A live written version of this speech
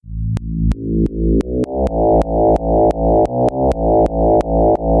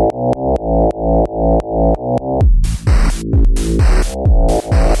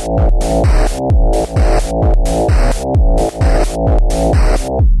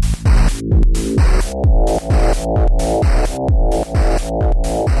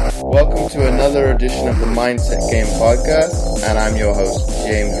Mindset Game podcast, and I'm your host,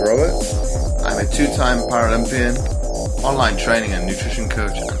 James Roberts. I'm a two-time Paralympian, online training and nutrition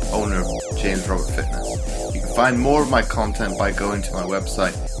coach, and owner of James Robert Fitness. You can find more of my content by going to my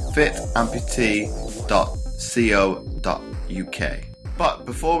website, fitamputee.co.uk. But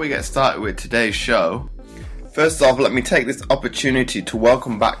before we get started with today's show, first off, let me take this opportunity to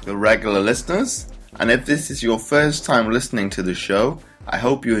welcome back the regular listeners. And if this is your first time listening to the show, I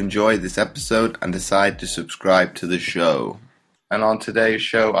hope you enjoy this episode and decide to subscribe to the show. And on today's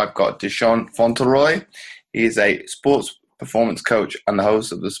show, I've got DeShawn Fontleroy. He is a sports performance coach and the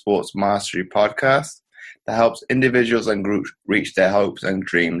host of the Sports Mastery podcast that helps individuals and groups reach their hopes and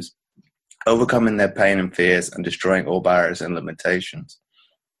dreams, overcoming their pain and fears and destroying all barriers and limitations.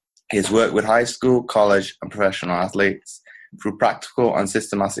 He has worked with high school, college, and professional athletes. Through practical and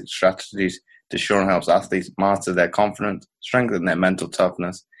systematic strategies, DeShawn helps athletes master their confidence, strengthen their mental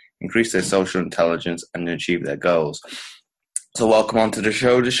toughness, increase their social intelligence, and achieve their goals. So welcome on to the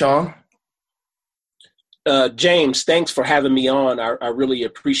show, DeShawn. James, thanks for having me on. I really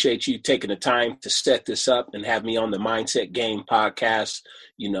appreciate you taking the time to set this up and have me on the Mindset Game podcast.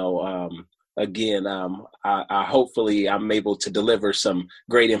 I hopefully I'm able to deliver some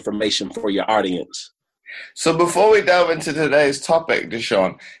great information for your audience. So before we delve into today's topic,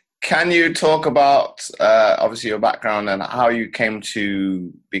 DeShawn, can you talk about obviously your background and how you came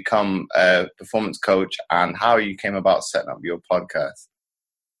to become a performance coach and how you came about setting up your podcast?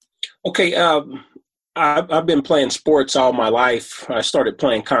 Okay, I've been playing sports all my life. I started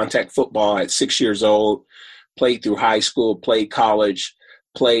playing contact football at 6 years old, played through high school, played college,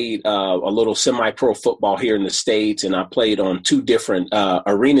 played a little semi-pro football here in the States, and I played on two different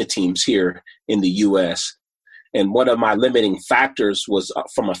arena teams here in the U.S. And one of my limiting factors was,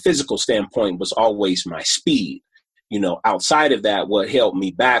 from a physical standpoint, was always my speed. Outside of that, what held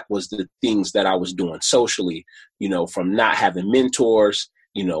me back was the things that I was doing socially, from not having mentors,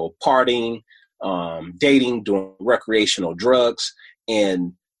 partying, dating, doing recreational drugs.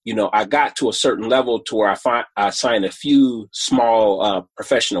 And, I got to a certain level to where I signed a few small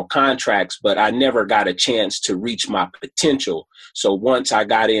professional contracts, but I never got a chance to reach my potential. So once I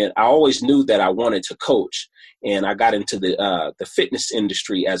got in, I always knew that I wanted to coach. And I got into the fitness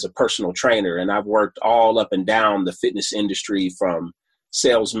industry as a personal trainer. And I've worked all up and down the fitness industry, from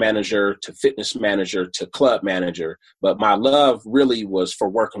sales manager to fitness manager to club manager. But my love really was for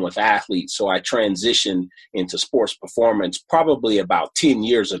working with athletes. So I transitioned into sports performance probably about 10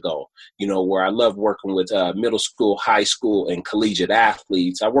 years ago, where I love working with middle school, high school, and collegiate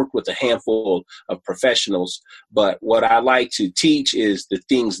athletes. I worked with a handful of professionals. But what I like to teach is the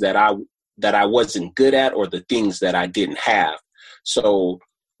things that I wasn't good at, or the things that I didn't have. So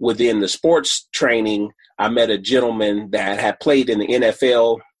within the sports training, I met a gentleman that had played in the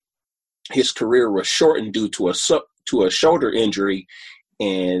NFL. His career was shortened due to a shoulder injury,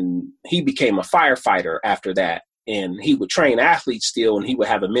 and he became a firefighter after that. And he would train athletes still, and he would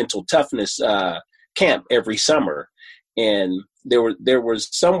have a mental toughness camp every summer. And there was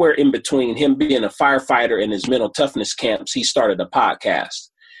somewhere in between him being a firefighter and his mental toughness camps, he started a podcast.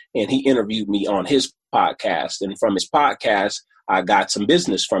 And he interviewed me on his podcast. And from his podcast, I got some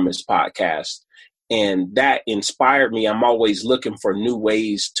business from his podcast. And that inspired me. I'm always looking for new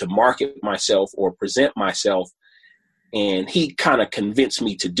ways to market myself or present myself. And he kind of convinced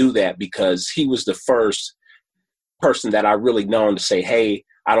me to do that, because he was the first person that I really known to say, hey,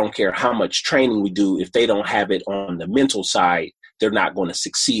 I don't care how much training we do. If they don't have it on the mental side, they're not going to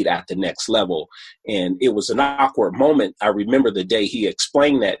succeed at the next level. And it was an awkward moment. I remember the day he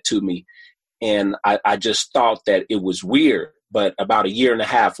explained that to me, and I just thought that it was weird. But about a year and a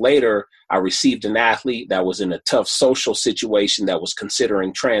half later, I received an athlete that was in a tough social situation, that was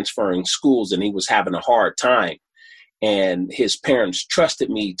considering transferring schools, and he was having a hard time. And his parents trusted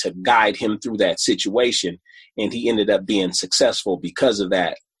me to guide him through that situation, and he ended up being successful because of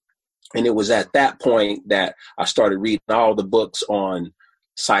that. And it was at that point that I started reading all the books on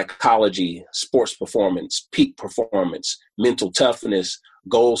psychology, sports performance, peak performance, mental toughness,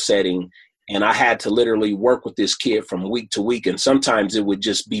 goal setting. And I had to literally work with this kid from week to week. And sometimes it would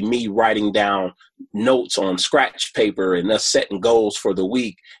just be me writing down notes on scratch paper and us setting goals for the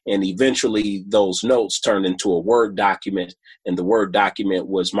week. And eventually those notes turned into a Word document. And the Word document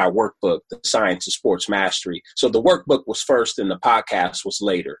was my workbook, The Science of Sports Mastery. So the workbook was first and the podcast was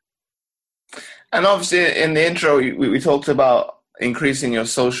later. And obviously in the intro, we talked about increasing your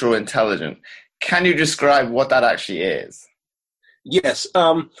social intelligence. Can you describe what that actually is? Yes.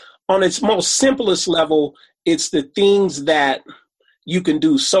 On its most simplest level, it's the things that you can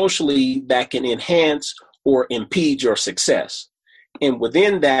do socially that can enhance or impede your success. And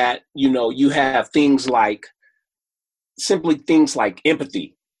within that, you have simply things like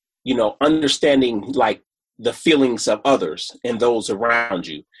empathy, understanding like the feelings of others and those around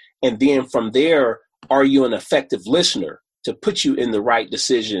you. And then from there, are you an effective listener to put you in the right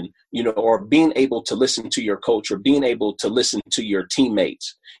decision, or being able to listen to your coach or being able to listen to your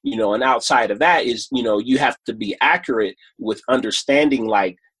teammates, and outside of that is, you have to be accurate with understanding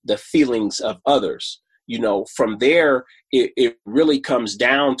like the feelings of others. From there, it really comes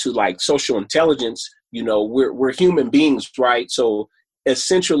down to like social intelligence. We're human beings, right? So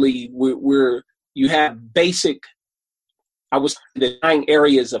essentially you have basic, I would say the 9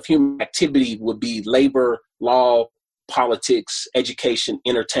 areas of human activity would be labor, law, politics, education,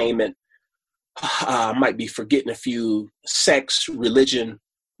 entertainment. I might be forgetting a few: sex, religion,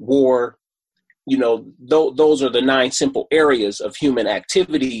 war. Those are the 9 simple areas of human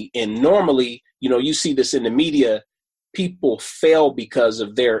activity. And normally, you see this in the media, people fail because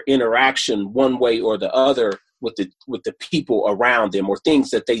of their interaction one way or the other with the people around them, or things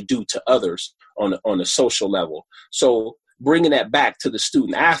that they do to others on a social level. So bringing that back to the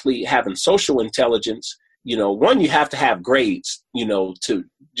student athlete, having social intelligence, one, you have to have grades, to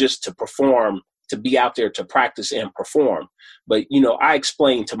perform, to be out there to practice and perform. But, I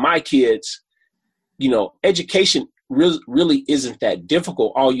explain to my kids, education really isn't that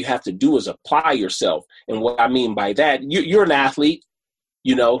difficult. All you have to do is apply yourself. And what I mean by that, you're an athlete,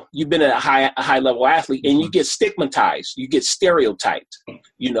 you've been a high level athlete, and you get stigmatized, you get stereotyped,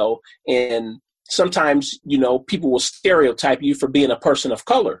 and sometimes, people will stereotype you for being a person of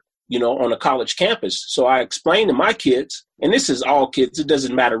color, on a college campus. So I explain to my kids, and this is all kids, it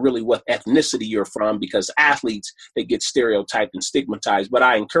doesn't matter really what ethnicity you're from, because athletes, they get stereotyped and stigmatized. But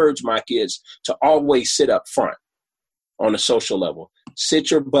I encourage my kids to always sit up front on a social level.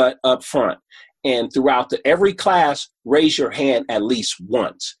 Sit your butt up front. And throughout every class, raise your hand at least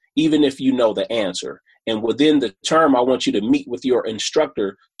once, even if you know the answer. And within the term, I want you to meet with your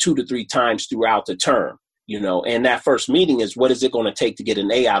instructor 2 to 3 times throughout the term. And that first meeting is, what is it going to take to get an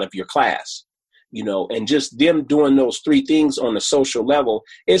A out of your class? And just them doing those 3 things on the social level,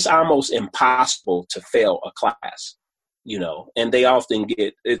 it's almost impossible to fail a class, and they often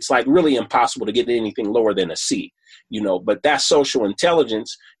it's like really impossible to get anything lower than a C, but that social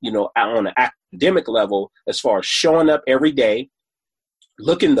intelligence, on an academic level, as far as showing up every day,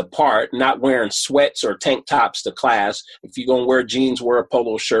 looking the part, not wearing sweats or tank tops to class. If you're going to wear jeans, wear a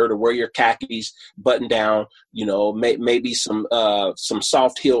polo shirt, or wear your khakis button down, maybe some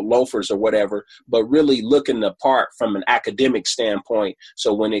soft-heeled loafers or whatever, but really looking the part from an academic standpoint.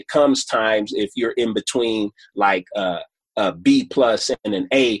 So when it comes times, if you're in between like a B plus and an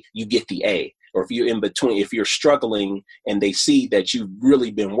A, you get the A. Or if you're in between, if you're struggling and they see that you've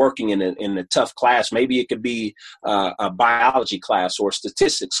really been working in a tough class, maybe it could be a biology class or a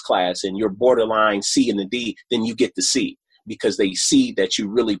statistics class, and you're borderline C and a D, then you get the C, because they see that you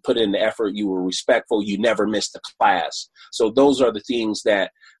really put in the effort, you were respectful, you never missed a class. So those are the things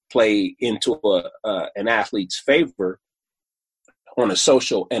that play into an athlete's favor on a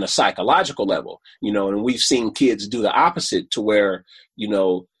social and a psychological level, and we've seen kids do the opposite, to where,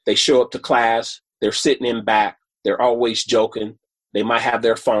 they show up to class, they're sitting in back, they're always joking, they might have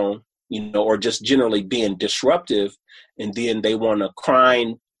their phone, or just generally being disruptive, and then they want to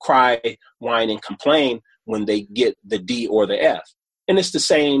cry, whine, and complain when they get the D or the F. And it's the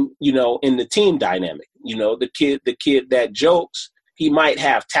same, in the team dynamic. The kid that jokes, he might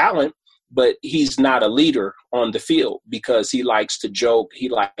have talent, but he's not a leader on the field, because he likes to joke, he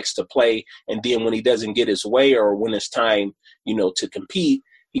likes to play, and then when he doesn't get his way, or when it's time, to compete,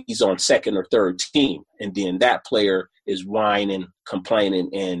 he's on second or third team. And then that player is whining, complaining,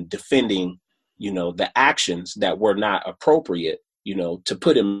 and defending, the actions that were not appropriate, to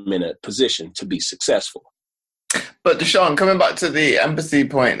put him in a position to be successful. But DeShawn, coming back to the empathy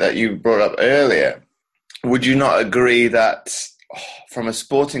point that you brought up earlier, would you not agree that from a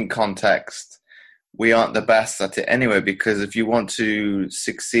sporting context, we aren't the best at it anyway? Because if you want to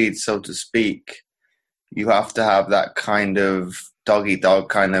succeed, so to speak, you have to have that kind of dog-eat-dog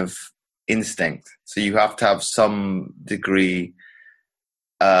kind of instinct. So you have to have some degree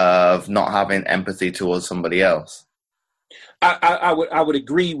of not having empathy towards somebody else. I would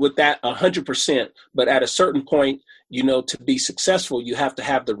agree with that 100%. But at a certain point, to be successful, you have to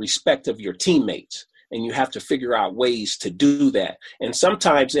have the respect of your teammates, and you have to figure out ways to do that. And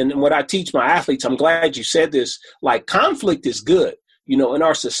sometimes, and what I teach my athletes, I'm glad you said this, like, conflict is good. In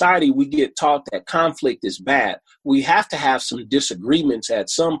our society, we get taught that conflict is bad. We have to have some disagreements at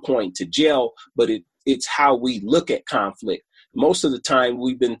some point to gel, but it's how we look at conflict. most of the time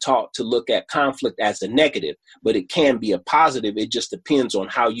we've been taught to look at conflict as a negative, but it can be a positive. It just depends on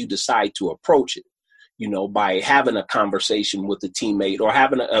how you decide to approach it. By having a conversation with a teammate, or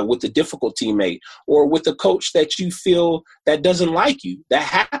having with a difficult teammate, or with a coach that you feel that doesn't like you. That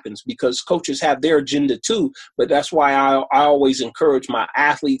happens because coaches have their agenda too. But that's why I always encourage my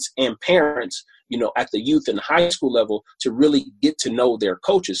athletes and parents, at the youth and high school level, to really get to know their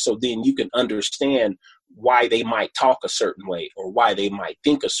coaches. So then you can understand why they might talk a certain way or why they might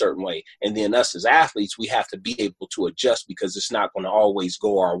think a certain way. And then us as athletes, we have to be able to adjust, because it's not going to always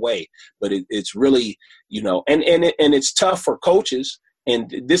go our way. But it's really, and it's tough for coaches.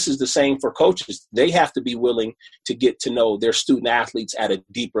 And this is the same for coaches. They have to be willing to get to know their student athletes at a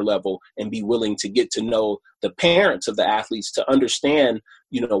deeper level, and be willing to get to know the parents of the athletes to understand,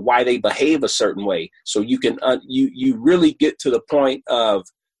 why they behave a certain way. So you can, you really get to the point of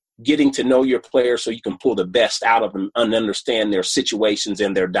getting to know your players so you can pull the best out of them and understand their situations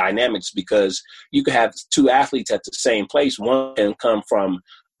and their dynamics, because you could have two athletes at the same place. One can come from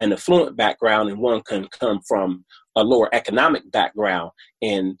an affluent background and one can come from a lower economic background.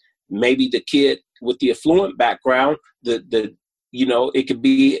 And maybe the kid with the affluent background, it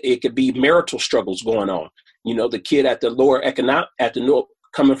could be marital struggles going on. The kid at the lower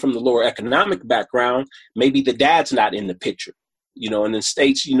coming from the lower economic background, maybe the dad's not in the picture. In the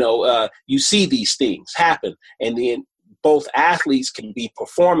States, you see these things happen. And then both athletes can be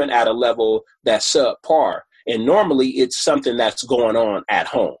performing at a level that's subpar. And normally it's something that's going on at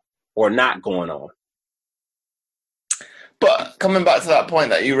home or not going on. But coming back to that point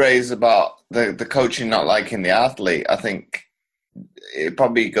that you raised about the coaching not liking the athlete, I think it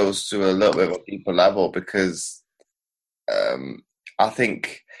probably goes to a little bit of a deeper level, because I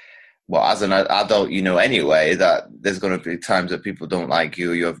think, well, as an adult, anyway, that there's going to be times that people don't like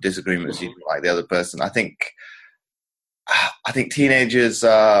you, you have disagreements, you don't like the other person. I think teenagers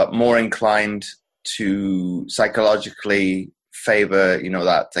are more inclined to psychologically favor,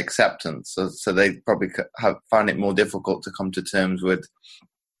 that acceptance. So they probably find it more difficult to come to terms with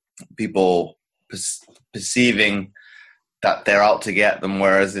people perceiving that they're out to get them,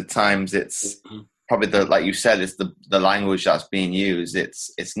 whereas at times it's probably like you said, it's the language that's being used.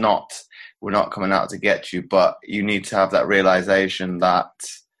 It's not, we're not coming out to get you, but you need to have that realization that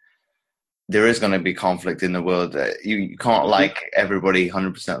there is going to be conflict in the world. You can't like everybody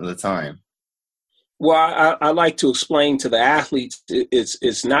 100% of the time. Well, I like to explain to the athletes,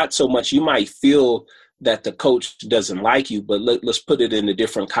 it's not so much, you might feel that the coach doesn't like you, but let's put it in a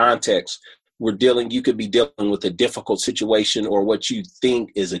different context. You could be dealing with a difficult situation or what you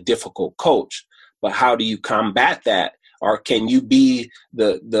think is a difficult coach. But how do you combat that? Or can you be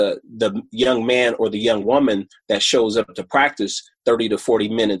the young man or the young woman that shows up to practice 30 to 40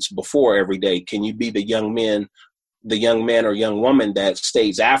 minutes before every day? Can you be the young man or young woman that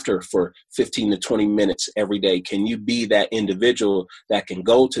stays after for 15 to 20 minutes every day? Can you be that individual that can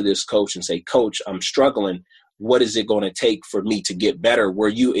go to this coach and say, Coach, I'm struggling. What is it going to take for me to get better? Where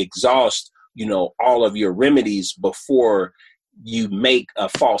you exhaust, all of your remedies before you make a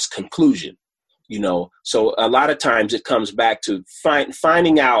false conclusion. So a lot of times it comes back to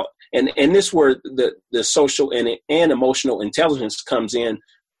finding out, and this where the social and emotional intelligence comes in.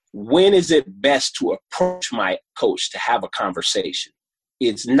 When is it best to approach my coach to have a conversation?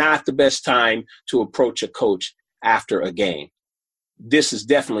 It's not the best time to approach a coach after a game. This is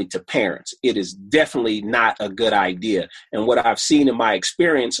definitely to parents. It is definitely not a good idea. And what I've seen in my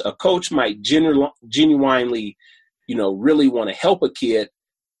experience, a coach might genuinely, really want to help a kid,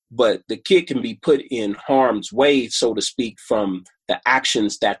 but the kid can be put in harm's way, so to speak, from the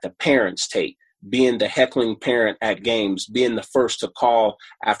actions that the parents take. Being the heckling parent at games, being the first to call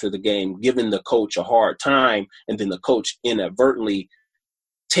after the game, giving the coach a hard time, and then the coach inadvertently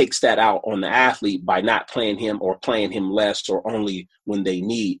takes that out on the athlete by not playing him or playing him less or only when they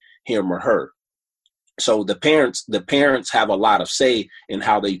need him or her. So the parents have a lot of say in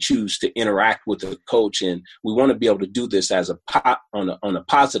how they choose to interact with the coach, and we want to be able to do this as on a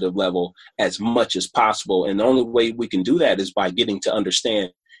positive level as much as possible. And the only way we can do that is by getting to understand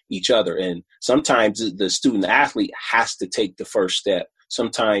each other. And sometimes the student athlete has to take the first step.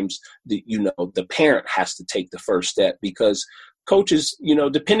 Sometimes the parent has to take the first step, because coaches,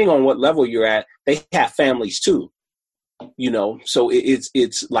 depending on what level you're at, they have families too. So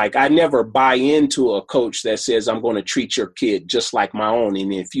it's like, I never buy into a coach that says I'm going to treat your kid just like my own.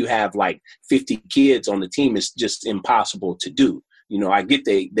 And if you have like 50 kids on the team, it's just impossible to do. I get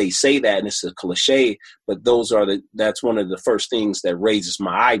they say that and it's a cliche, but that's one of the first things that raises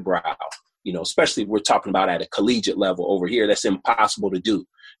my eyebrow, especially if we're talking about at a collegiate level over here. That's impossible to do.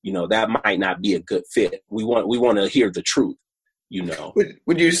 That might not be a good fit. We want to hear the truth. you know.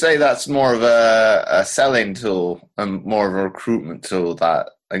 Would you say that's more of a selling tool and more of a recruitment tool,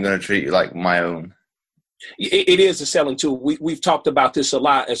 that I'm going to treat you like my own? It is a selling tool. We've talked about this a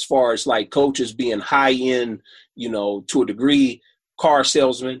lot as far as like coaches being high end, you know, to a degree, car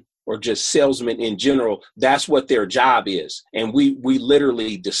salesmen or just salesmen in general. That's what their job is. And we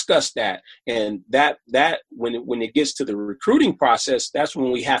literally discussed that. And that when it gets to the recruiting process, that's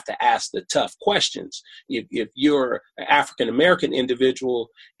when we have to ask the tough questions. If you're an African-American individual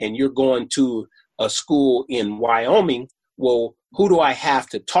and you're going to a school in Wyoming, well, who do I have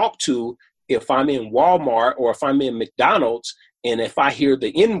to talk to if I'm in Walmart or if I'm in McDonald's, and if I hear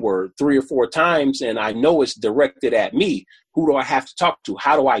the N-word 3 or 4 times and I know it's directed at me, who do I have to talk to?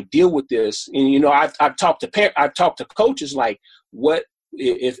 How do I deal with this? And, you know, I've talked to coaches like, what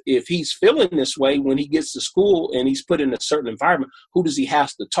if he's feeling this way when he gets to school and he's put in a certain environment, who does he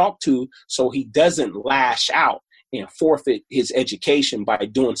have to talk to so he doesn't lash out and forfeit his education by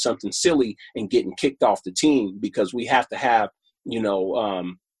doing something silly and getting kicked off the team? Because we have to have, you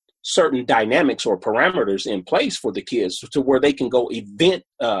know, certain dynamics or parameters in place for the kids to where they can go event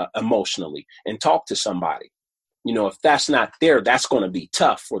emotionally and talk to somebody. You know, if that's not there, that's going to be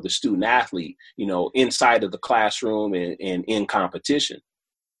tough for the student athlete, you know, inside of the classroom and in competition.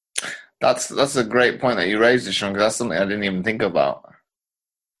 That's a great point that you raised, DeShawn, because that's something I didn't even think about.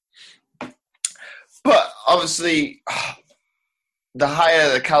 But obviously, the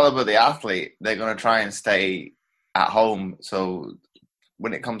higher the caliber of the athlete, they're going to try and stay at home. So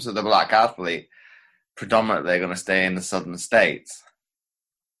when it comes to the black athlete, predominantly they're going to stay in the southern states?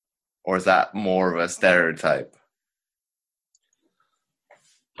 Or is that more of a stereotype?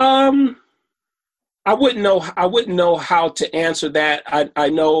 I wouldn't know how to answer that. I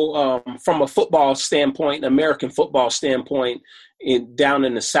know from a football standpoint, American football standpoint, down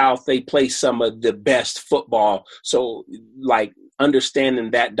in the South, they play some of the best football. So like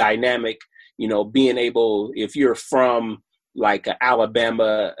understanding that dynamic, you know, being able, if you're from like a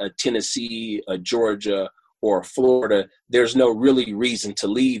Alabama, a Tennessee, a Georgia, or Florida, there's no really reason to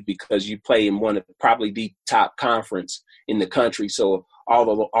leave because you play in one of probably the top conference in the country. So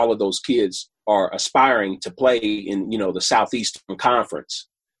all of those kids are aspiring to play in, you know, the Southeastern Conference,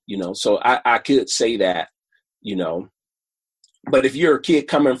 you know. So I could say that, you know. But if you're a kid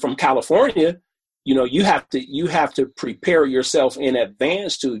coming from California, you know, you have to prepare yourself in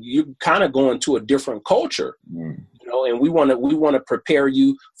advance to, you're kind of going to a different culture. You know, and we want to prepare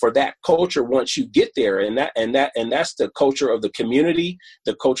you for that culture once you get there, and that's the culture of the community,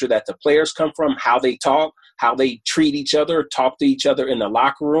 the culture that the players come from, how they talk, how they treat each other, talk to each other in the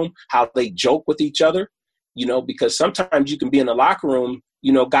locker room, how they joke with each other, you know, because sometimes you can be in the locker room,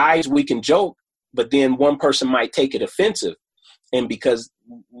 you know, guys, we can joke, but then one person might take it offensive, and because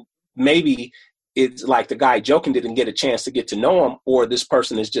maybe it's like the guy joking didn't get a chance to get to know him, or this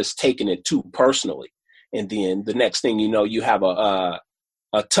person is just taking it too personally. And then the next thing you know, you have a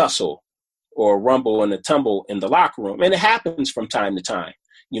tussle or a rumble and a tumble in the locker room. And it happens from time to time,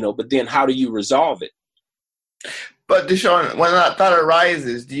 you know, but then how do you resolve it? But DeShawn, when that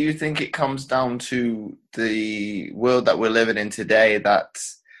arises, do you think it comes down to the world that we're living in today, that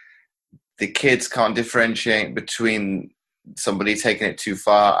the kids can't differentiate between somebody taking it too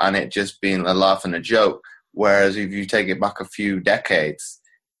far and it just being a laugh and a joke? Whereas if you take it back a few decades,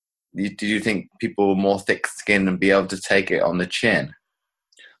 do you think people were more thick-skinned and be able to take it on the chin?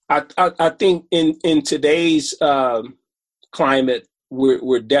 I think in today's climate,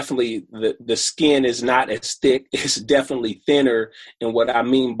 we're definitely, the skin is not as thick. It's definitely thinner. And what I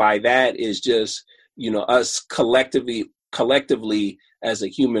mean by that is just, you know, us collectively as a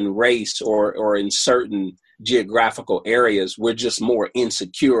human race or in certain geographical areas, we're just more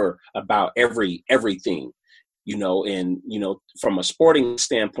insecure about everything. You know, and, you know, from a sporting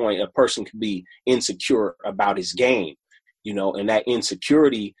standpoint, a person can be insecure about his game, you know, and that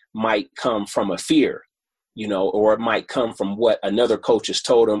insecurity might come from a fear, you know, or it might come from what another coach has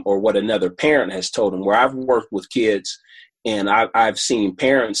told him or what another parent has told him. Where I've worked with kids and I've seen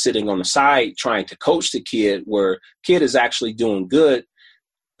parents sitting on the side trying to coach the kid, where kid is actually doing good.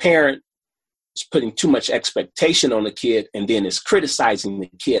 Parent is putting too much expectation on the kid and then is criticizing the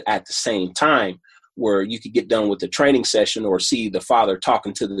kid at the same time, where you could get done with the training session or see the father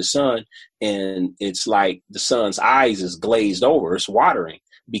talking to the son, and it's like the son's eyes is glazed over, it's watering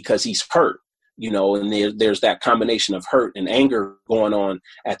because he's hurt, you know, and there's that combination of hurt and anger going on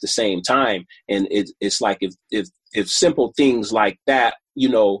at the same time. And it's like if simple things like that, you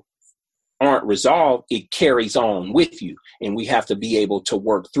know, aren't resolved, it carries on with you. And we have to be able to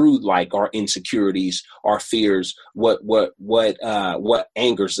work through like our insecurities, our fears, what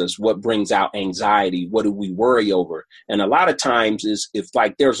angers us, what brings out anxiety, what do we worry over? And a lot of times is if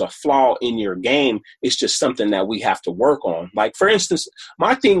like there's a flaw in your game, it's just something that we have to work on. Like for instance,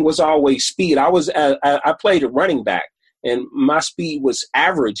 my thing was always speed. I played a running back and my speed was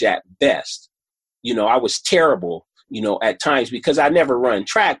average at best. I was terrible, at times because I never run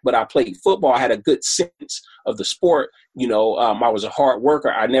track, but I played football. I had a good sense of the sport. I was a hard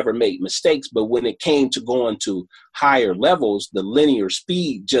worker. I never made mistakes, but when it came to going to higher levels, the linear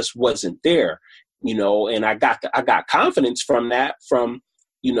speed just wasn't there, and I got confidence from that,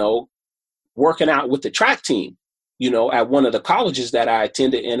 working out with the track team, at one of the colleges that I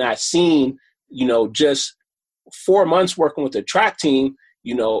attended. And I seen, just 4 months working with the track team,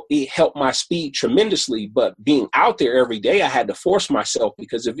 it helped my speed tremendously. But being out there every day, I had to force myself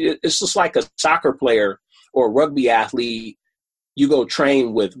because it's just like a soccer player or a rugby athlete. You go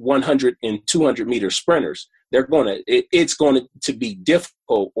train with 100 and 200 meter sprinters. It's going to be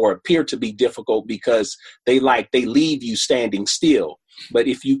difficult or appear to be difficult because they leave you standing still. But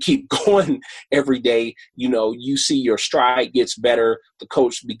if you keep going every day, you see your stride gets better. The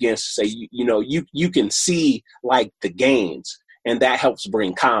coach begins to say, you can see like the gains. And that helps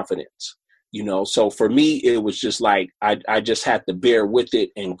bring confidence, So for me, it was just like I just had to bear with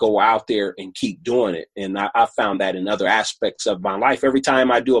it and go out there and keep doing it. And I found that in other aspects of my life. Every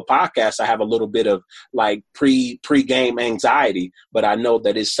time I do a podcast, I have a little bit of like pre-game anxiety, but I know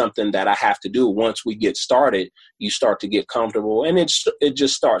that it's something that I have to do. Once we get started, you start to get comfortable and it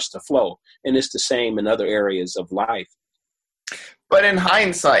just starts to flow. And it's the same in other areas of life. But in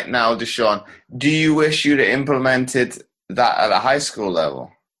hindsight now, DeShawn, do you wish you'd have implemented that at a high school level?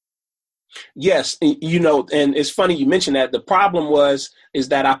 Yes. And it's funny you mentioned that. The problem is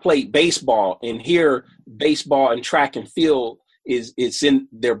that I played baseball, and here baseball and track and field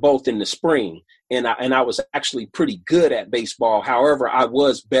they're both in the spring. And I was actually pretty good at baseball. However, I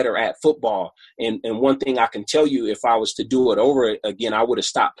was better at football. And one thing I can tell you, if I was to do it over again, I would have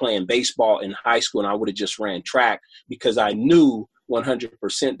stopped playing baseball in high school and I would have just ran track because I knew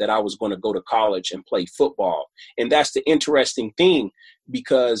 100% that I was going to go to college and play football. And that's the interesting thing,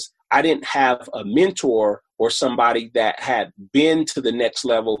 because I didn't have a mentor or somebody that had been to the next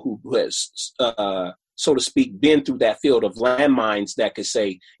level who has, so to speak, been through that field of landmines that could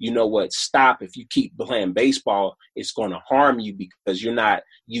say, you know what, stop. If you keep playing baseball, it's going to harm you because you're not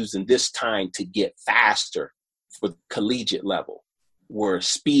using this time to get faster for the collegiate level, where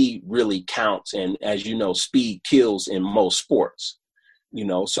speed really counts. And as you know, speed kills in most sports.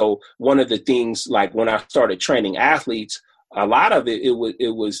 So one of the things, like when I started training athletes, a lot of it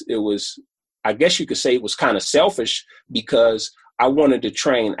was, I guess you could say it was kind of selfish because I wanted to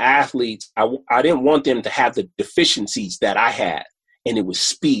train athletes. I didn't want them to have the deficiencies that I had, and it was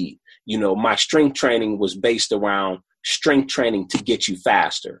speed. My strength training was based around strength training to get you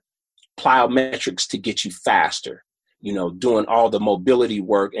faster, plyometrics to get you faster, doing all the mobility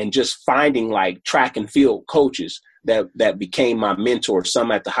work, and just finding like track and field coaches that became my mentor,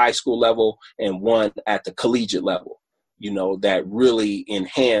 some at the high school level and one at the collegiate level, that really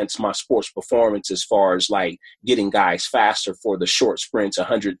enhanced my sports performance as far as like getting guys faster for the short sprints,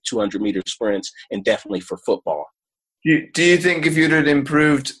 100, 200 meter sprints, and definitely for football. Do you think if you'd have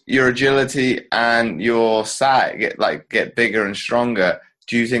improved your agility and your size, get bigger and stronger,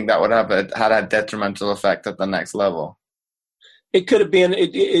 do you think that would have had a detrimental effect at the next level? It could have been.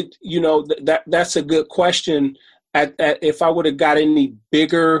 That's a good question. If I would have got any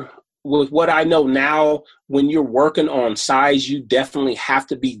bigger, with what I know now, when you're working on size, you definitely have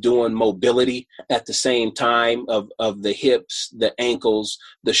to be doing mobility at the same time of the hips, the ankles,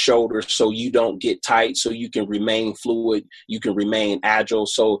 the shoulders, so you don't get tight, so you can remain fluid, you can remain agile.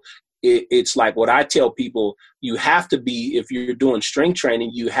 So it's like what I tell people, you have to be, if you're doing strength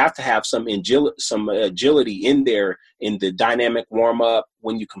training, you have to have some agility in there in the dynamic warm up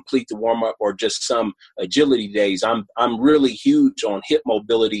when you complete the warm up, or just some agility days. I'm really huge on hip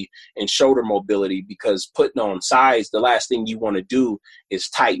mobility and shoulder mobility, because putting on size, the last thing you want to do is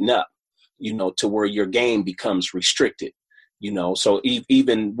tighten up, to where your game becomes restricted. So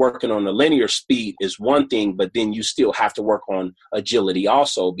even working on the linear speed is one thing, but then you still have to work on agility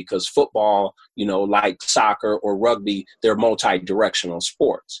also, because football, like soccer or rugby, they're multi-directional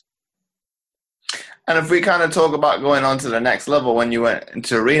sports. And if we kind of talk about going on to the next level, when you went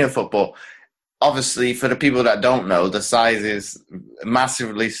into arena football, obviously for the people that don't know, the size is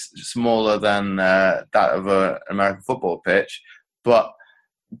massively smaller than that of an American football pitch. But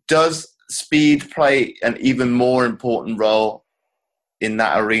does speed play an even more important role in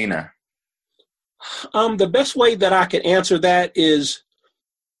that arena? The best way that I could answer that is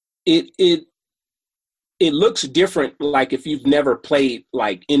it looks different, like if you've never played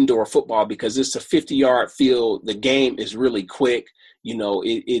like indoor football, because it's a 50-yard field. The game is really quick.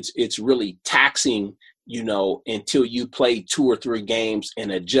 It's really taxing, until you play 2 or 3 games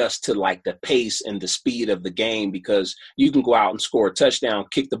and adjust to like the pace and the speed of the game, because you can go out and score a touchdown,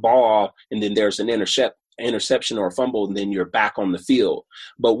 kick the ball off, and then there's an interception or a fumble, and then you're back on the field.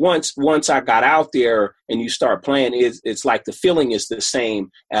 But once I got out there and you start playing, it's like the feeling is the same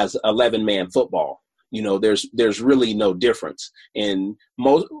as 11-man football. There's really no difference. And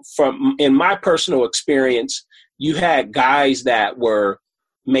in my personal experience, you had guys that were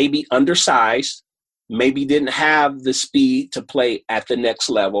maybe undersized, maybe didn't have the speed to play at the next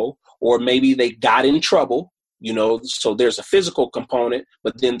level, or maybe they got in trouble. So there's a physical component,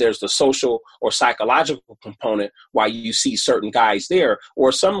 but then there's the social or psychological component why you see certain guys there,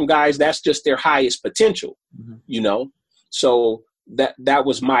 or some guys that's just their highest potential, So that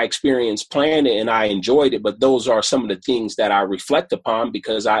was my experience playing it, and I enjoyed it. But those are some of the things that I reflect upon,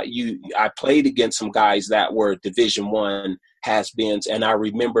 because I played against some guys that were Division I has-beens, and I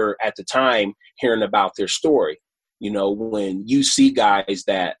remember at the time hearing about their story. When you see guys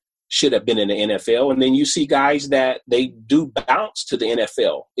that should have been in the NFL, and then you see guys that they do bounce to the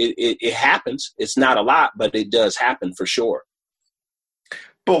NFL. It happens. It's not a lot, but it does happen for sure.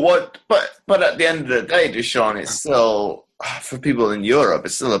 But at the end of the day, DeShawn, it's still, for people in Europe,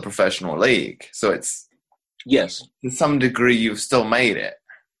 it's still a professional league. So it's, yes, to some degree, you've still made it.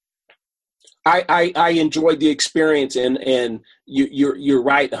 I enjoyed the experience, and you're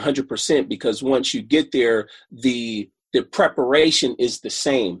right 100%, because once you get there, the preparation is the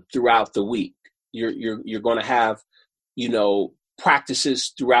same throughout the week. You're going to have,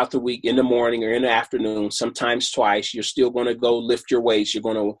 practices throughout the week, in the morning or in the afternoon, sometimes twice. You're still going to go lift your weights. You're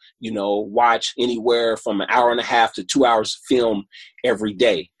going to, watch anywhere from an hour and a half to 2 hours of film every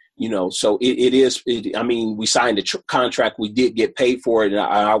day. So it is. We signed a contract. We did get paid for it, and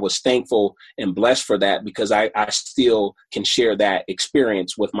I was thankful and blessed for that, because I still can share that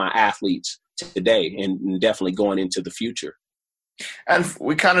experience with my athletes today, and definitely going into the future. And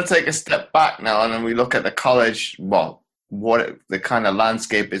we kind of take a step back now, and then we look at the college, the kind of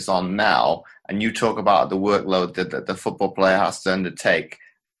landscape is on now, and you talk about the workload that the football player has to undertake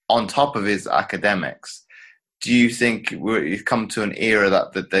on top of his academics. Do you think we've come to an era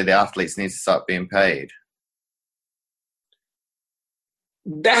that the athletes need to start being paid?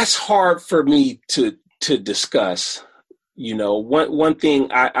 That's hard for me to discuss. One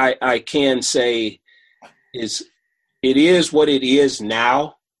thing I can say is it is what it is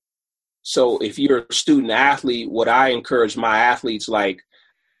now. So if you're a student athlete, what I encourage my athletes,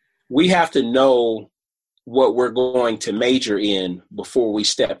 we have to know what we're going to major in before we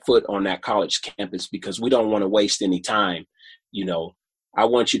step foot on that college campus, because we don't want to waste any time. I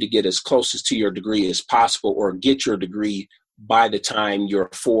want you to get as closest to your degree as possible, or get your degree by the time your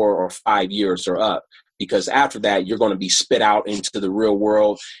 4 or 5 years are up, because after that, you're going to be spit out into the real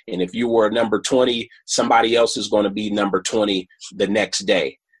world. And if you were number 20, somebody else is going to be number 20 the next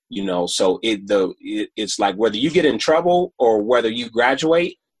day. So it's like, whether you get in trouble or whether you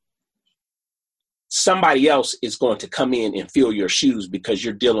graduate, somebody else is going to come in and fill your shoes, because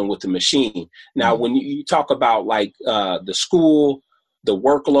you're dealing with the machine. Now, when you talk about the school, the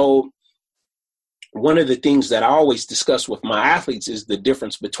workload, one of the things that I always discuss with my athletes is the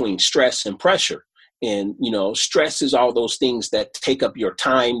difference between stress and pressure. And, stress is all those things that take up your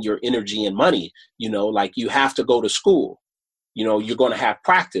time, your energy, and money. Like you have to go to school. You're going to have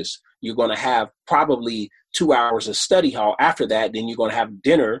practice. You're going to have probably 2 hours of study hall. After that, then you're going to have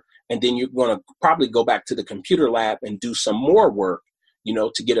dinner. And then you're going to probably go back to the computer lab and do some more work,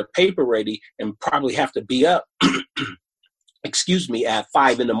 to get a paper ready, and probably have to be up, at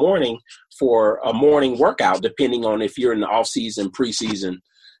 5 a.m. for a morning workout, depending on if you're in the off season, preseason,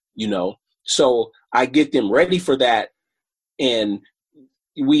 So I get them ready for that. And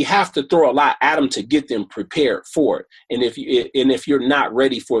we have to throw a lot at them to get them prepared for it. And if you're not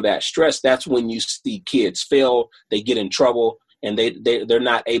ready for that stress, that's when you see kids fail, they get in trouble, and they're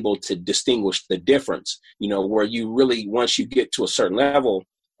not able to distinguish the difference, where you really, once you get to a certain level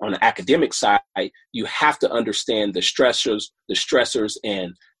on the academic side, you have to understand the stressors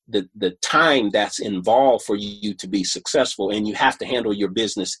and the time that's involved for you to be successful. And you have to handle your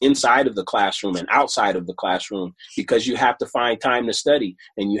business inside of the classroom and outside of the classroom, because you have to find time to study,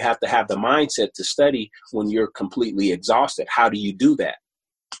 and you have to have the mindset to study when you're completely exhausted. How do you do that?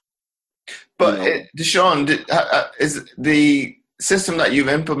 But DeShawn, is the system that you've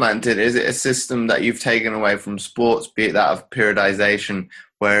implemented, is it a system that you've taken away from sports, be it that of periodization,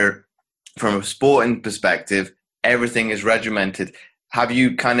 where from a sporting perspective, everything is regimented. Have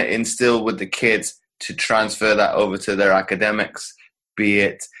you kind of instilled with the kids to transfer that over to their academics, be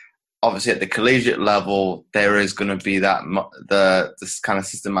it obviously at the collegiate level, there is going to be that this kind of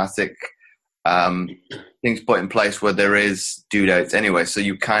systematic things put in place where there is due dates anyway, so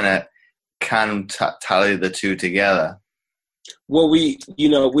you kind of can tally the two together. Well, we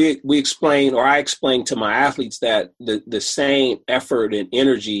explain, or I explain to my athletes that the same effort and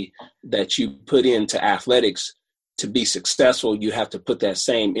energy that you put into athletics to be successful, you have to put that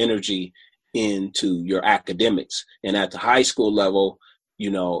same energy into your academics. And at the high school level,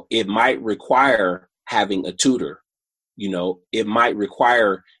 it might require having a tutor. It might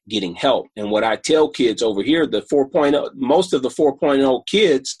require getting help. And what I tell kids over here, the 4.0, most of the 4.0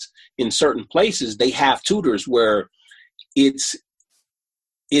 kids in certain places, they have tutors where it's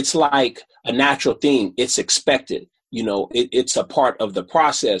like a natural thing. It's expected. It's a part of the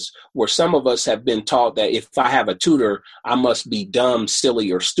process, where some of us have been taught that if I have a tutor, I must be dumb,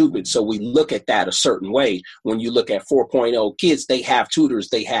 silly, or stupid. So we look at that a certain way. When you look at 4.0 kids, they have tutors,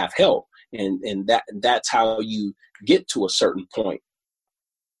 they have help. And that's how you get to a certain point.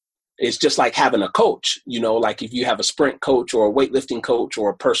 It's just like having a coach, like if you have a sprint coach or a weightlifting coach or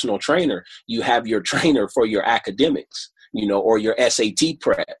a personal trainer, you have your trainer for your academics, or your SAT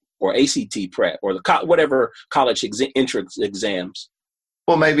prep or ACT prep or whatever college entrance exams.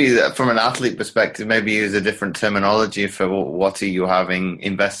 Well, maybe from an athlete perspective, maybe use a different terminology for what are you having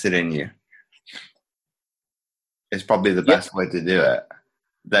invested in you. It's probably the best way to do it.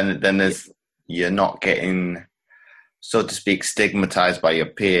 Then there's you're not getting, so to speak, stigmatized by your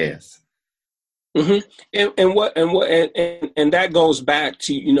peers. Mm-hmm. And that goes back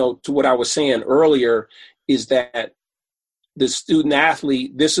to to what I was saying earlier, is that the student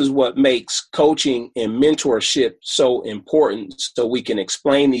athlete, this is what makes coaching and mentorship so important, so we can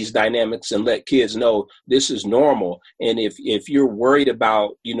explain these dynamics and let kids know this is normal. And if you're worried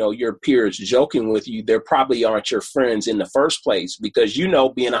about, your peers joking with you, they probably aren't your friends in the first place, because,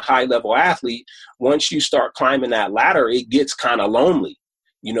 being a high level athlete, once you start climbing that ladder, it gets kind of lonely.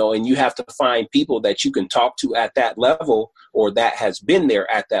 And you have to find people that you can talk to at that level, or that has been there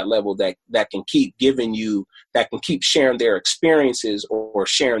at that level, that can keep giving you, that can keep sharing their experiences or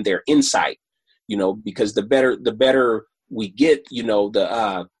sharing their insight, because the better we get,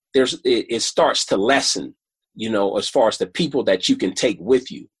 it starts to lessen, as far as the people that you can take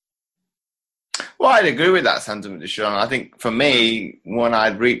with you. Well, I'd agree with that sentiment, DeShawn. I think for me, when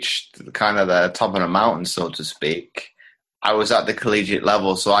I'd reached kind of the top of the mountain, so to speak, I was at the collegiate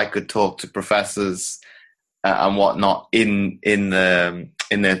level, so I could talk to professors and whatnot in the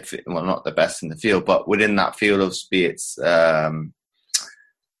well, not the best in the field, but within that field of sport.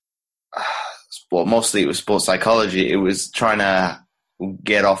 Mostly it was sports psychology. It was trying to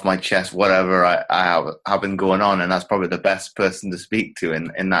get off my chest whatever I have been going on, and that's probably the best person to speak to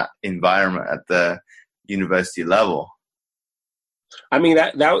in that environment at the university level. I mean,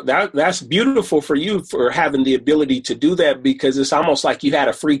 that's beautiful for you, for having the ability to do that, because it's almost like you had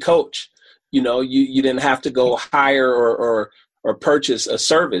a free coach. You didn't have to go hire or purchase a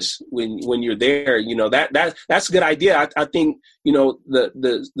service when you're there. That's a good idea. I think,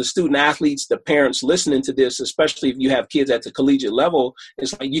 the student athletes, the parents listening to this, especially if you have kids at the collegiate level,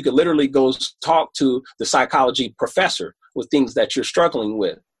 it's like you could literally go talk to the psychology professor with things that you're struggling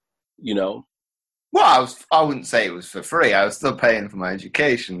with, Well, I wouldn't say it was for free. I was still paying for my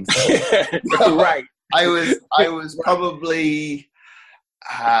education. So. Right. I was probably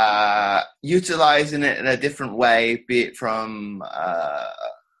utilizing it in a different way, be it from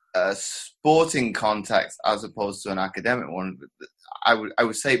a sporting context as opposed to an academic one. I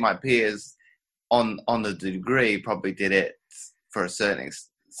would say my peers on the degree probably did it for a certain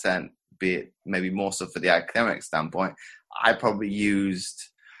extent, be it maybe more so for the academic standpoint. I probably used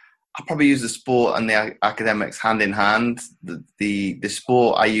the sport and the academics hand in hand. The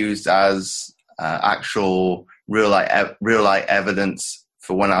sport I used as actual real life evidence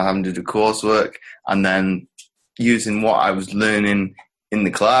for when I was having to do coursework, and then using what I was learning in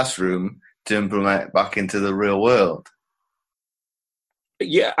the classroom to implement it back into the real world.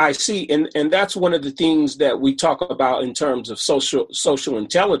 Yeah, I see. And that's one of the things that we talk about in terms of social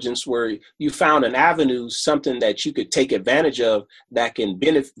intelligence, where you found an avenue, something that you could take advantage of that could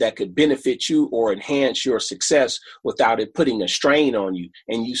benefit you or enhance your success without it putting a strain on you.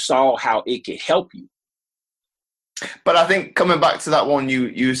 And you saw how it could help you. But I think coming back to that one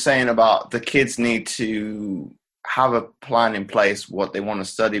you were saying about the kids need to have a plan in place, what they want to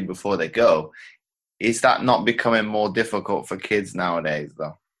study before they go. Is that not becoming more difficult for kids nowadays,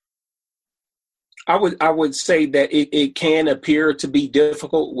 though? I would say that it can appear to be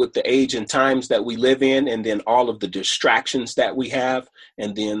difficult with the age and times that we live in, and then all of the distractions that we have,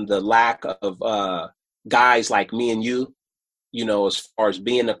 and then the lack of guys like me and you, as far as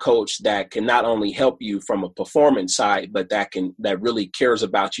being a coach that can not only help you from a performance side, but that really cares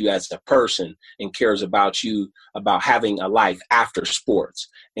about you as a person and cares about you about having a life after sports.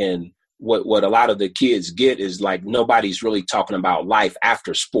 And what a lot of the kids get is like nobody's really talking about life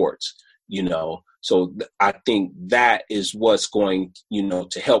after sports, So I think that is what's going,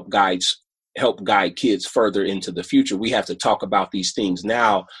 to help guide kids further into the future. We have to talk about these things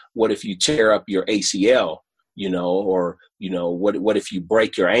now. What if you tear up your ACL, or what if you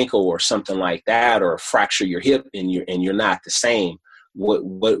break your ankle or something like that, or fracture your hip and you're not the same?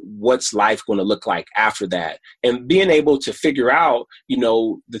 What's life going to look like after that? And being able to figure out,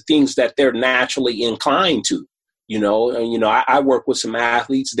 the things that they're naturally inclined to. I work with some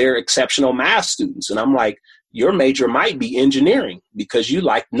athletes, they're exceptional math students. And I'm like, your major might be engineering because you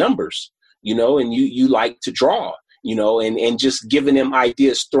like numbers, and you like to draw, and just giving them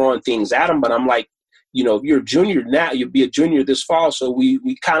ideas, throwing things at them. But I'm like, if you're a junior now, you'll be a junior this fall. So we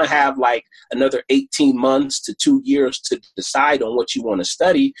kind of have like another 18 months to 2 years to decide on what you want to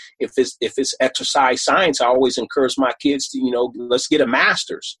study. If it's exercise science, I always encourage my kids to, let's get a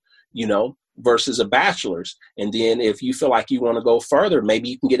master's, versus a bachelor's. And then if you feel like you want to go further, maybe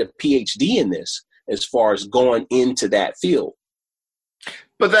you can get a PhD in this as far as going into that field.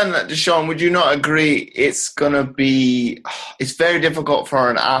 But then, DeShawn, would you not agree it's very difficult for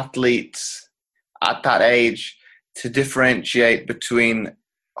an athlete at that age to differentiate between,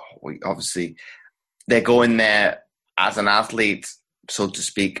 obviously, they're going there as an athlete, so to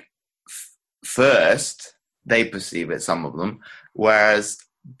speak, first, they perceive it, some of them, whereas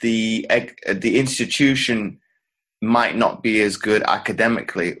the institution might not be as good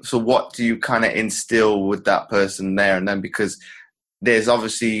academically. So what do you kind of instill with that person there and then? Because there's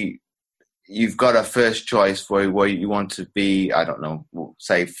obviously, you've got a first choice for where you want to be, I don't know,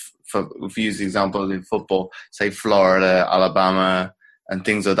 say, if we use the example in football, say Florida, Alabama, and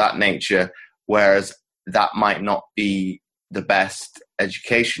things of that nature, whereas that might not be the best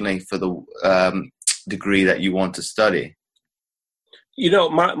educationally for the degree that you want to study.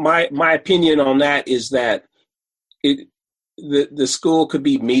 My opinion on that is that the school could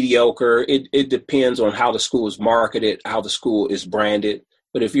be mediocre. It depends on how the school is marketed, how the school is branded.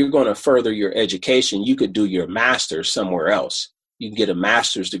 But if you're going to further your education, you could do your master's somewhere else. You can get a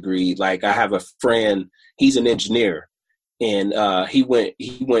master's degree. Like I have a friend, he's an engineer, and he went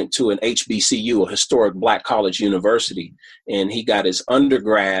to an HBCU, a historic Black college university, and he got his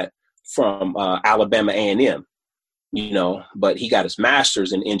undergrad from Alabama A&M. But he got his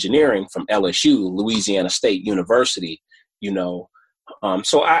master's in engineering from LSU, Louisiana State University,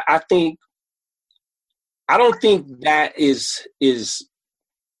 So I don't think that is,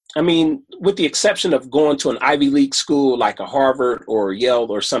 I mean, with the exception of going to an Ivy League school like a Harvard or Yale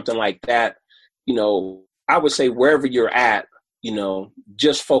or something like that, I would say wherever you're at,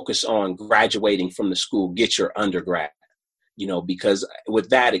 just focus on graduating from the school, get your undergrad. Because with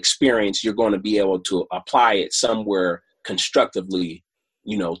that experience, you're going to be able to apply it somewhere constructively,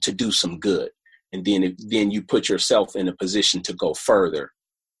 to do some good. And then you put yourself in a position to go further,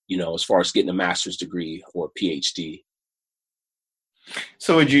 as far as getting a master's degree or a PhD.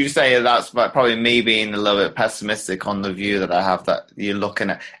 So would you say that's probably me being a little bit pessimistic on the view that I have, that you're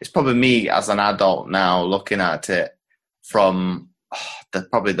looking at? It's probably me as an adult now looking at it from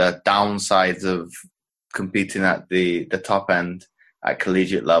probably the downsides of competing at the top end at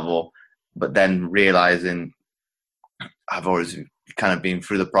collegiate level, but then realizing I've always kind of been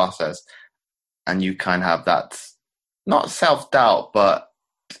through the process, and you kind of have that, not self-doubt, but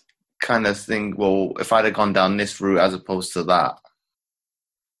kind of think, well, if I'd have gone down this route as opposed to that.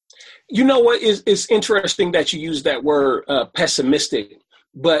 What is interesting that you use that word pessimistic,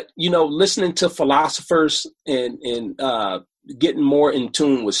 but, listening to philosophers and getting more in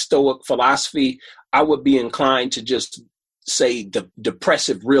tune with Stoic philosophy, I would be inclined to just say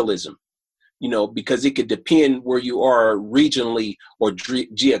depressive realism, because it could depend where you are regionally or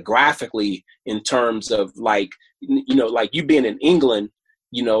geographically in terms of like you being in England,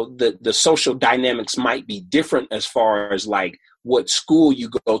 the social dynamics might be different as far as like what school you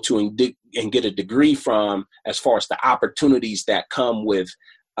go to and get a degree from, as far as the opportunities that come with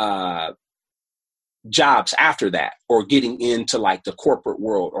jobs after that, or getting into like the corporate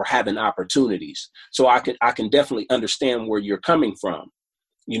world or having opportunities. So I can definitely understand where you're coming from,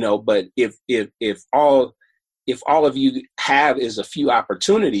 but if all of you have is a few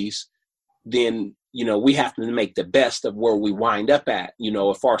opportunities, then we have to make the best of where we wind up at.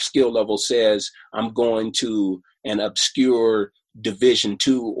 If our skill level says I'm going to an obscure Division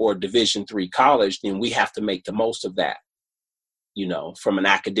II or Division III college, then we have to make the most of that, from an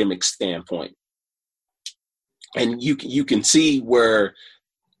academic standpoint. And you can see where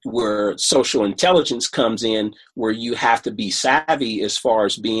social intelligence comes in, where you have to be savvy as far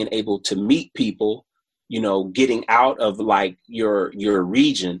as being able to meet people, getting out of like your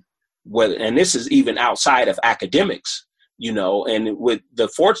region, and this is even outside of academics, and with the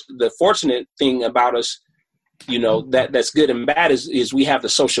fortunate thing about us, that's good and bad is we have the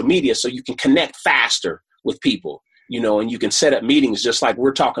social media, so you can connect faster with people, and you can set up meetings just like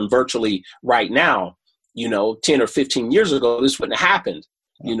we're talking virtually right now. 10 or 15 years ago, this wouldn't have happened.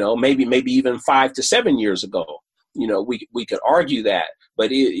 Maybe even 5 to 7 years ago, we could argue that,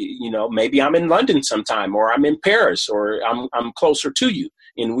 but maybe I'm in London sometime, or I'm in Paris, or I'm closer to you,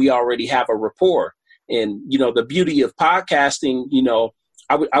 and we already have a rapport. And, the beauty of podcasting,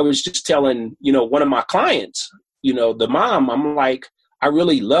 I was just telling, one of my clients, the mom, I'm like, I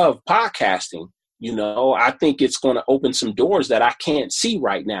really love podcasting. I think it's going to open some doors that I can't see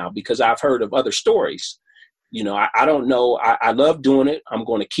right now because I've heard of other stories. I don't know. I love doing it. I'm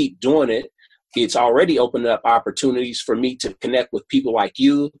going to keep doing it. It's already opened up opportunities for me to connect with people like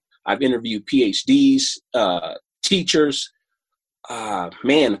you. I've interviewed PhDs, teachers,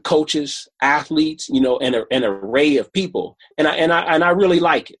 coaches, athletes, an array of people. And I really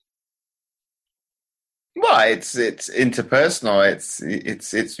like it. Well, it's interpersonal.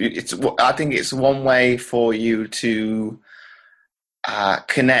 It's I think it's one way for you to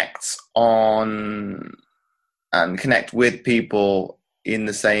connect on and connect with people in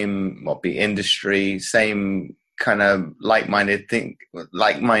the same industry, same kind of like-minded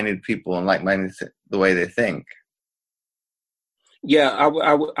people and like-minded the way they think. Yeah,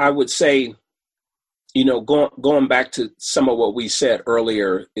 I would say, going back to some of what we said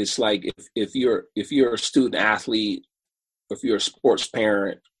earlier, it's like if you're a student athlete, if you're a sports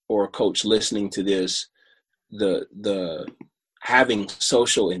parent or a coach listening to this, the having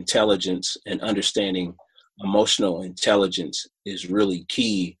social intelligence and understanding emotional intelligence is really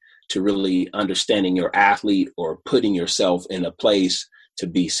key to really understanding your athlete or putting yourself in a place to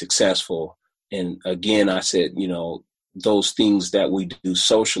be successful. And again, I said, those things that we do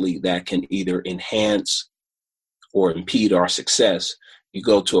socially that can either enhance or impede our success. You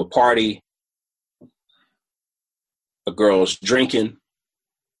go to a party, a girl's drinking,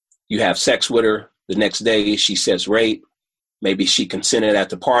 you have sex with her, the next day she says rape. Maybe she consented at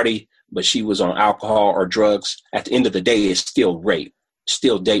the party, but she was on alcohol or drugs. At the end of the day, it's still rape.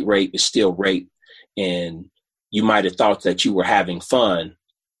 Still date rape is still rape. And you might have thought that you were having fun,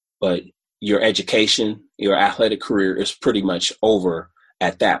 but your education, your athletic career is pretty much over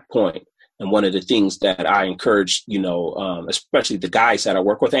at that point. And one of the things that I encourage, especially the guys that I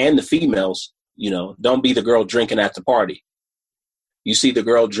work with and the females, don't be the girl drinking at the party. You see the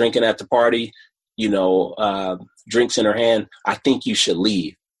girl drinking at the party, drinks in her hand, I think you should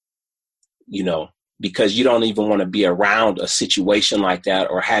leave, because you don't even want to be around a situation like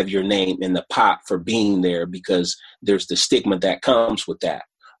that or have your name in the pot for being there, because there's the stigma that comes with that.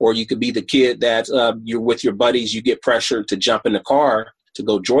 Or you could be the kid that you're with your buddies, you get pressured to jump in the car to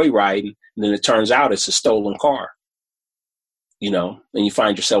go joyriding, and then it turns out it's a stolen car, and you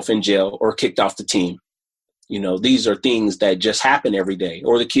find yourself in jail or kicked off the team. These are things that just happen every day.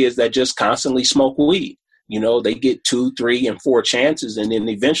 Or the kids that just constantly smoke weed. They get 2, 3, and 4 chances, and then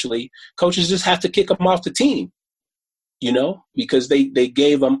eventually coaches just have to kick them off the team, because they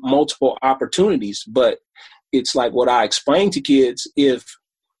gave them multiple opportunities. But it's like what I explain to kids,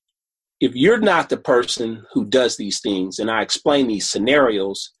 if you're not the person who does these things, and I explain these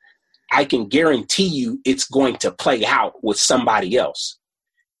scenarios, I can guarantee you it's going to play out with somebody else.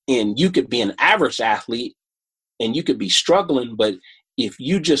 And you could be an average athlete and you could be struggling, but if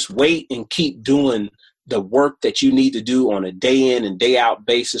you just wait and keep doing the work that you need to do on a day in and day out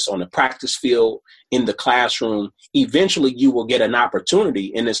basis on the practice field, in the classroom, eventually you will get an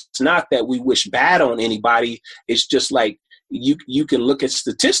opportunity. And it's not that we wish bad on anybody. It's just like you can look at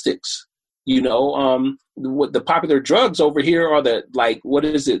statistics. What the popular drugs over here are the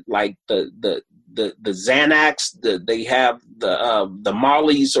Xanax, they have the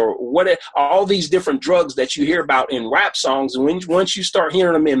Mollies, or what, all these different drugs that you hear about in rap songs. And once you start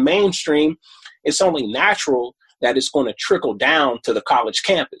hearing them in mainstream, it's only natural that it's going to trickle down to the college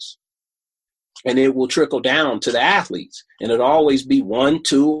campus, and it will trickle down to the athletes, and it'll always be 1,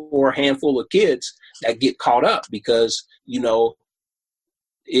 2, or a handful of kids that get caught up because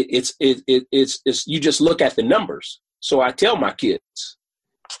it's you just look at the numbers. So I tell my kids,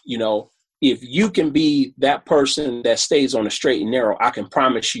 if you can be that person that stays on the straight and narrow, I can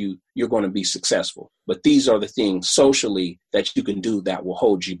promise you, you're going to be successful. But these are the things socially that you can do that will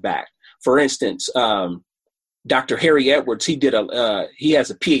hold you back. For instance, Dr. Harry Edwards, he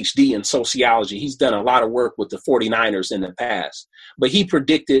has a PhD in sociology. He's done a lot of work with the 49ers in the past, but he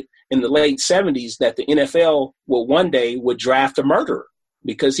predicted in the late 70s that the NFL would draft a murderer,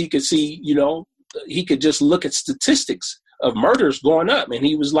 because he could see, he could just look at statistics of murders going up. And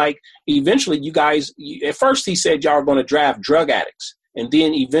he was like, eventually you guys, at first he said y'all are going to draft drug addicts. And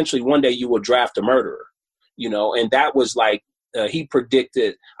then eventually one day you will draft a murderer, and that was like, he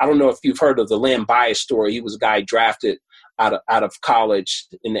predicted, I don't know if you've heard of the Len Bias story. He was a guy drafted out of college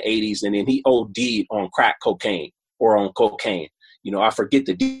in the 80s, and then he OD'd on crack cocaine or on cocaine. I forget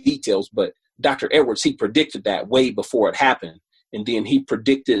the details, but Dr. Edwards, he predicted that way before it happened. And then he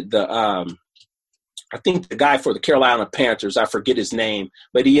predicted I think the guy for the Carolina Panthers, I forget his name,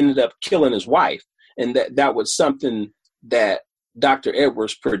 but he ended up killing his wife. And that was something that Dr.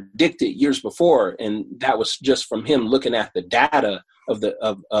 Edwards predicted years before. And that was just from him looking at the data of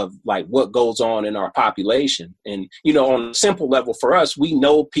like what goes on in our population. And, on a simple level for us, we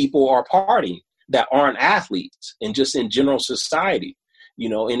know people are partying that aren't athletes and just in general society,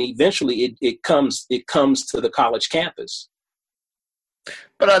 and eventually it comes to the college campus.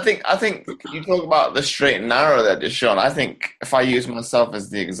 But I think you talk about the straight and narrow there, DeShawn. I think if I use myself as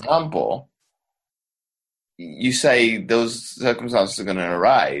the example, you say those circumstances are going to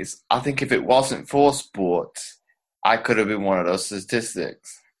arise. I think if it wasn't for sports, I could have been one of those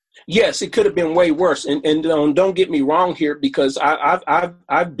statistics. Yes, it could have been way worse. And don't get me wrong here, because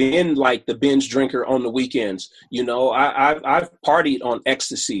I've been like the binge drinker on the weekends. I've partied on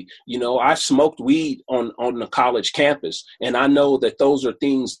ecstasy. I've smoked weed on the college campus. And I know that those are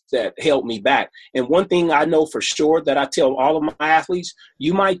things that held me back. And one thing I know for sure that I tell all of my athletes,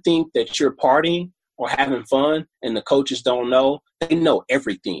 you might think that you're partying or having fun and the coaches don't know. They know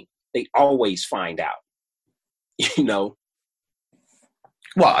everything. They always find out,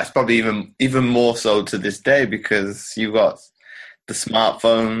 Well, it's probably even more so to this day, because you got the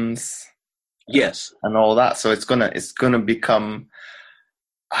smartphones, yes, and all that. So it's gonna become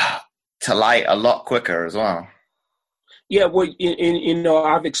to light a lot quicker as well. Yeah, well,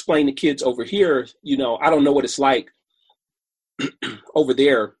 I've explained to kids over here. I don't know what it's like over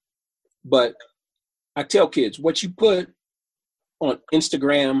there, but I tell kids what you put on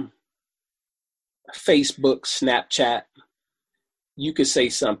Instagram, Facebook, Snapchat. You could say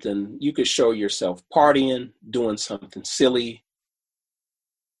something, you could show yourself partying, doing something silly.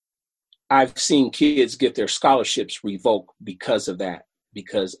 I've seen kids get their scholarships revoked because of that.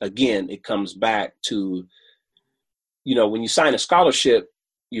 Because again, it comes back to, when you sign a scholarship,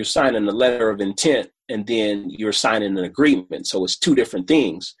 you're signing a letter of intent and then you're signing an agreement. So it's two different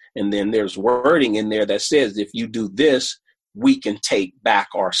things. And then there's wording in there that says, if you do this, we can take back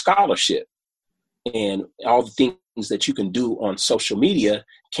our scholarship. And all the things that you can do on social media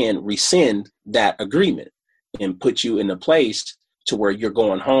can rescind that agreement and put you in a place to where you're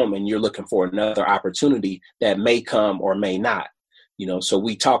going home and you're looking for another opportunity that may come or may not. So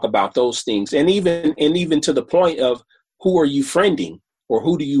we talk about those things, and even to the point of who are you friending or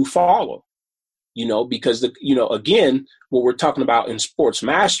who do you follow? Because again, what we're talking about in sports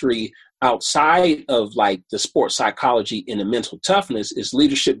mastery, outside of like the sports psychology and the mental toughness, is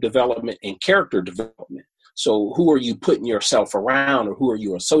leadership development and character development. So who are you putting yourself around, or who are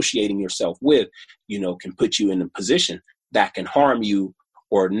you associating yourself with, can put you in a position that can harm you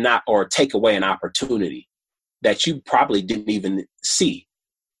or not, or take away an opportunity that you probably didn't even see.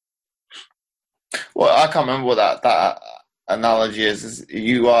 Well, I can't remember what that analogy is.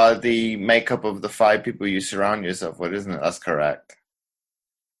 You are the makeup of the 5 people you surround yourself with, isn't it? That's correct.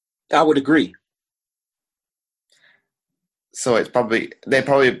 I would agree. So they're probably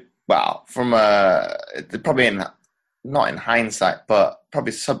not in hindsight, but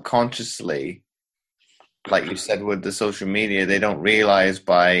probably subconsciously, like you said with the social media, they don't realize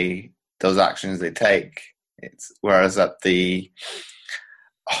by those actions they take. Whereas at we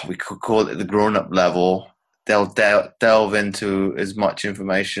could call it the grown-up level, they'll delve into as much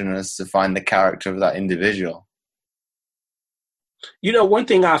information as to find the character of that individual. One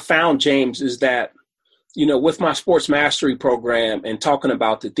thing I found, James, is that, with my sports mastery program and talking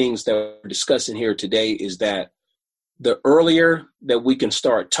about the things that we're discussing here today, is that the earlier that we can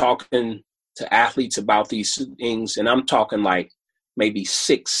start talking to athletes about these things, and I'm talking like maybe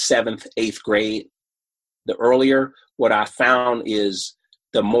 6th, 7th, 8th grade, the earlier, what I found is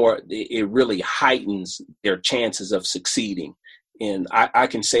the more it really heightens their chances of succeeding. And I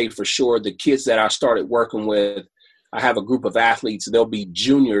can say for sure the kids that I started working with I have a group of athletes. They'll be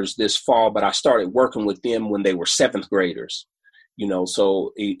juniors this fall, but I started working with them when they were seventh graders.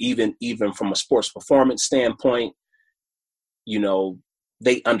 So even from a sports performance standpoint,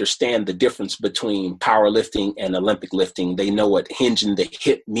 they understand the difference between powerlifting and Olympic lifting. They know what hinging the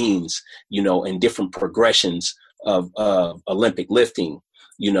hip means, and different progressions of Olympic lifting,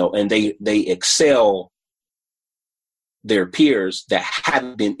 and they excel their peers that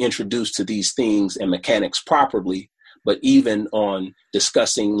haven't been introduced to these things and mechanics properly. But even on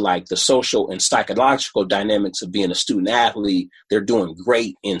discussing like the social and psychological dynamics of being a student athlete, they're doing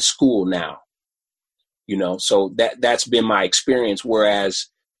great in school now. So that's been my experience. Whereas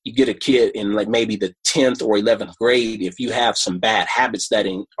you get a kid in like maybe the 10th or 11th grade, if you have some bad habits that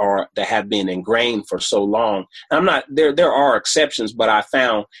have been ingrained for so long, I'm not there. There are exceptions, but I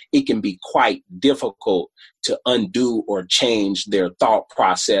found it can be quite difficult to undo or change their thought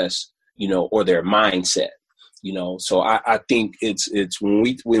process, or their mindset. So I think it's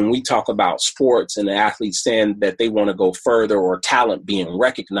when we talk about sports and the athletes saying that they want to go further or talent being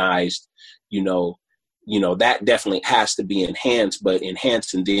recognized, that definitely has to be enhanced, but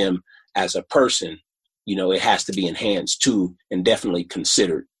enhancing them as a person, it has to be enhanced too and definitely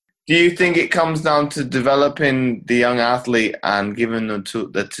considered. Do you think it comes down to developing the young athlete and giving them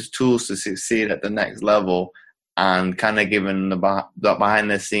the tools to succeed at the next level, and kind of giving the behind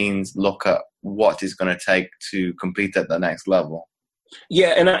the scenes look at what it's going to take to compete at the next level? Yeah,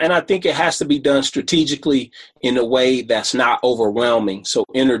 and I think it has to be done strategically in a way that's not overwhelming. So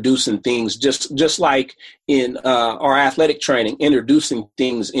introducing things just like in our athletic training, introducing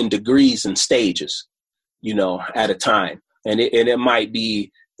things in degrees and stages, at a time. And it might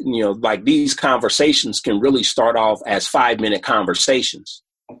be, like these conversations can really start off as 5-minute conversations,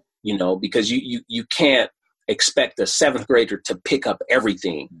 because you can't expect a seventh grader to pick up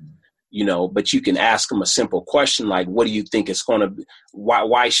everything. But you can ask them a simple question like, what do you think it's going to be?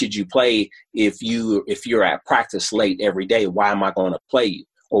 Why should you play if you're at practice late every day? Why am I going to play you?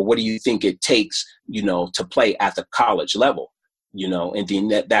 Or what do you think it takes, to play at the college level? And then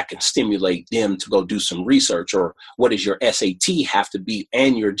that can stimulate them to go do some research. Or what does your SAT have to be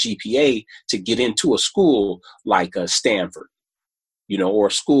and your GPA to get into a school like Stanford, or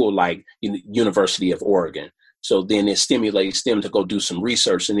a school like University of Oregon? So then it stimulates them to go do some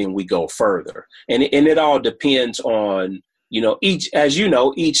research, and then we go further. And it all depends on, each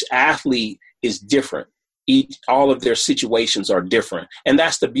athlete is different. All of their situations are different. And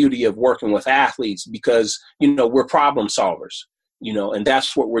that's the beauty of working with athletes, because, we're problem solvers, and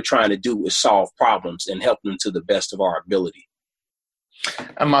that's what we're trying to do, is solve problems and help them to the best of our ability.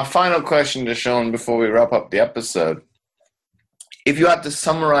 And my final question, DeShawn, before we wrap up the episode, if you had to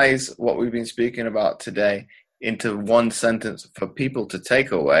summarize what we've been speaking about today into one sentence for people to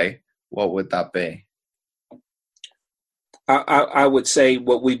take away, what would that be? I would say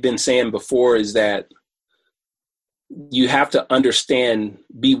what we've been saying before is that you have to understand,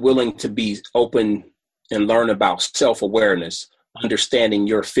 be willing to be open and learn about self-awareness, understanding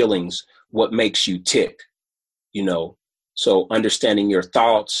your feelings, what makes you tick, so understanding your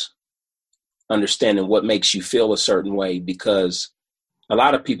thoughts, understanding what makes you feel a certain way, because a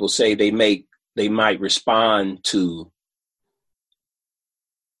lot of people say they might respond to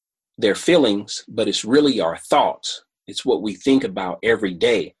their feelings, but it's really our thoughts. It's what we think about every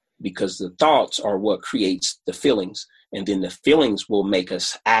day, because the thoughts are what creates the feelings, and then the feelings will make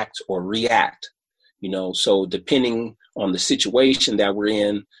us act or react. So depending on the situation that we're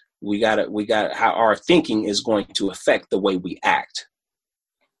in, we got how our thinking is going to affect the way we act.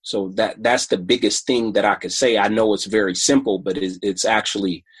 So that's the biggest thing that I could say. I know it's very simple, but it's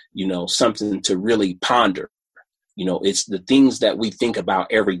actually, something to really ponder. It's the things that we think about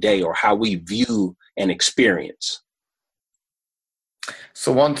every day, or how we view an experience.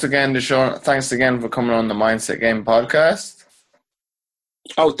 So once again, DeShawn, thanks again for coming on the Mindset Game podcast.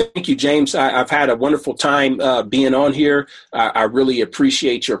 Oh, thank you, James. I've had a wonderful time being on here. I really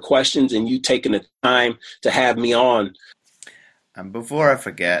appreciate your questions and you taking the time to have me on. And before I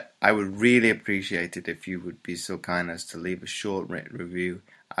forget, I would really appreciate it if you would be so kind as to leave a short written review,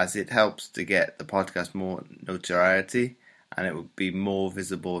 as it helps to get the podcast more notoriety, and it would be more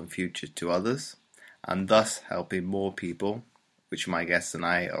visible in future to others, and thus helping more people, which my guests and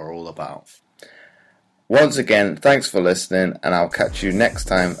I are all about. Once again, thanks for listening, and I'll catch you next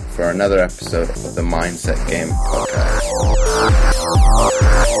time for another episode of the Mindset Game podcast.